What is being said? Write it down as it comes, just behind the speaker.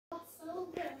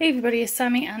Hey everybody, it's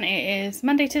Sammie and it is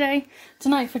Monday today.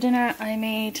 Tonight for dinner I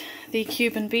made the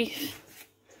Cuban beef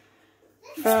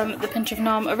from the Pinch of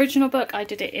Nom original book. I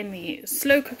did it in the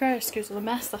slow cooker. Excuse all the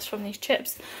mess, that's from these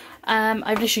chips.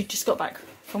 I've literally just got back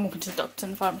from walking to the doctor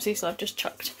and the pharmacy, so I've just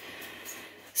chucked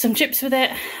some chips with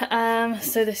it.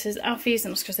 So this is Alfie's,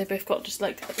 and it's because they both got just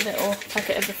like a little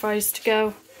packet of the fries to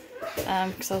go.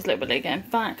 Because I was a little bit late getting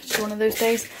back, just one of those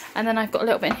days. And then I've got a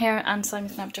little bit in here, and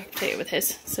Simon's gonna have jack potato with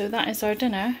his. So that is our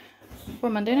dinner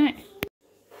for Monday night.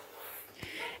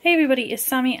 Hey everybody, it's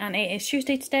Sammie and it is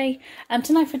Tuesday today.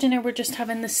 Tonight for dinner we're just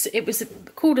having this, it was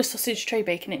called a sausage tray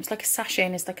bacon. It was like a sachet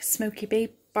and it's like a smoky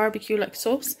barbecue like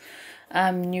sauce.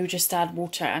 You just add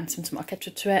water and some tomato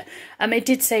ketchup to it. It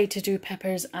did say to do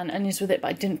peppers and onions with it, but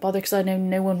I didn't bother because I know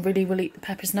no one really will eat the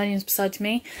peppers and onions besides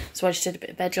me. So I just did a bit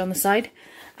of veg on the side.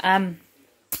 And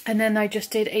then I just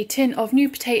did a tin of new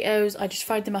potatoes. I just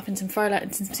fried them up in some frylight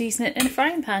and some seasoning in a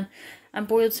frying pan and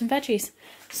boiled some veggies.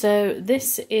 So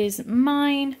this is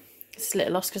mine. It's a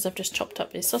little lost because I've just chopped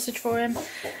up his sausage for him.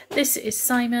 This is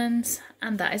Simon's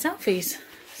and that is Alfie's.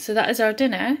 So that is our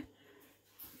dinner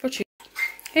for Tuesday.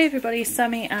 Hey everybody, it's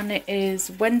Sammie and it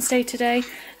is Wednesday today.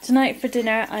 Tonight for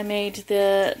dinner I made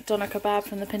the doner kebab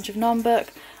from the Pinch of Nom book.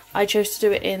 I chose to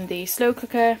do it in the slow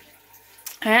cooker.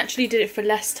 I actually did it for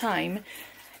less time.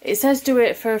 It says do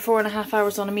it for 4.5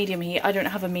 hours on a medium heat. I don't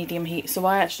have a medium heat, so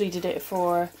I actually did it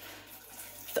for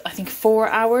I think 4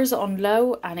 hours on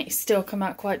low, and it still come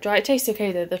out quite dry. It tastes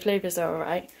okay though, the flavours are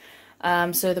alright.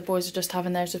 So the boys are just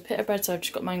having theirs with pita bread, so I've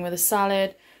just got mine with a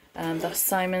salad. That's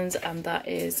Simon's and that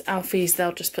is Alfie's.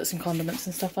 They'll just put some condiments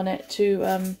and stuff on it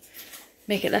to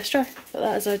make it less dry. But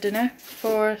that is our dinner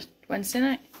for Wednesday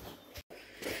night.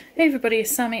 Hey everybody, it's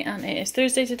Sammie and it is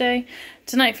Thursday today.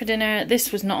 Tonight for dinner,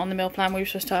 this was not on the meal plan. We were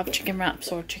supposed to have chicken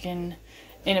wraps or chicken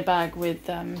in a bag with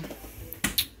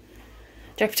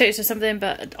jack potatoes or something,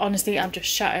 but honestly I'm just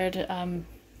shattered.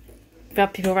 We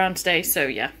have people around today, so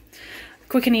yeah.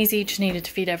 Quick and easy, just needed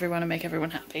to feed everyone and make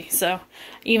everyone happy. So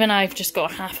even I've just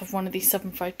got half of one of these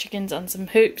southern fried chickens and some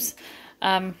hoops.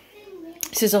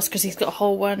 This is Oscar's, he's got a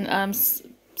whole one,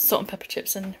 salt and pepper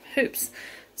chips and hoops.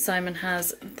 Simon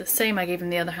has the same. I gave him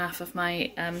the other half of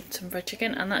my southern fried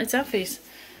chicken, and that is Alfie's.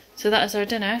 So that is our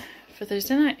dinner for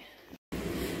Thursday night.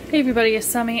 Hey everybody, it's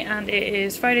Sammie and it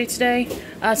is Friday today.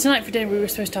 Tonight for dinner we were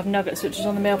supposed to have nuggets, which was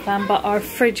on the meal plan, but our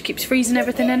fridge keeps freezing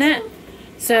everything in it.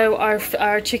 So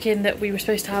our chicken that we were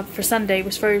supposed to have for Sunday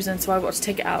was frozen, so I got to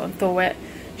take it out and thaw it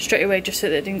straight away just so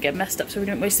that it didn't get messed up, so we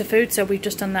didn't waste the food. So we've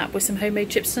just done that with some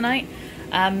homemade chips tonight.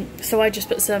 So I just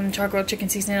put some char grilled chicken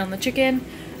seasoning on the chicken.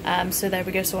 So there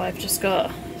we go, so I've just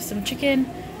got some chicken,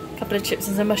 a couple of chips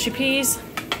and some mushy peas.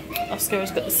 Oscar has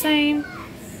got the same.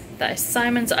 That is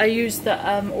Simon's. I used the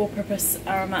all-purpose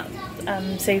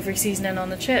aromat savoury seasoning on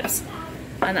the chips,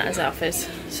 and that is Alfie's.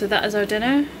 So that is our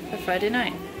dinner for Friday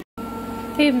night.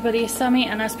 Hey everybody, it's Sammie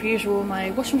and as per usual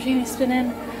my washing machine is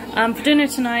spinning. For dinner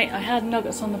tonight I had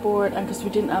nuggets on the board, and because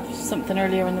we didn't have something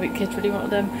earlier in the week, kids really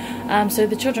wanted them. So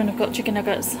the children have got chicken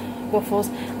nuggets, waffles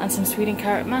and some sweet and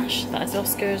carrot mash. That is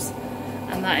Oscar's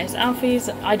and that is Alfie's.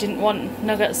 I didn't want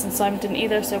nuggets and Simon didn't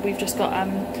either, so we've just got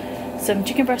some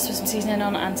chicken breast with some seasoning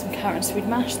on and some carrot and sweet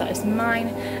mash. That is mine,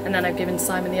 and then I've given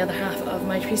Simon the other half of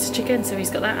my piece of chicken, so he's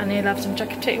got that, and he'll have some jack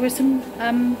potato with some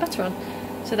butter on.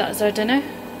 So that is our dinner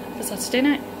for Saturday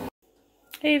night.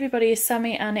 Hey everybody, it's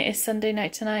Sammie and it is Sunday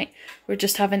night tonight. We're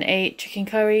just having a chicken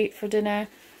curry for dinner.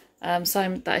 That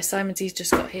is Simon's, he's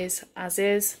just got his as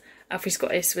is. Alfie's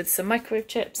got his with some microwave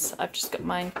chips. I've just got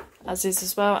mine as is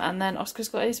as well, and then Oscar's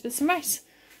got his with some rice.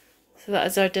 So that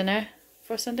is our dinner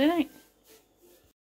for Sunday night.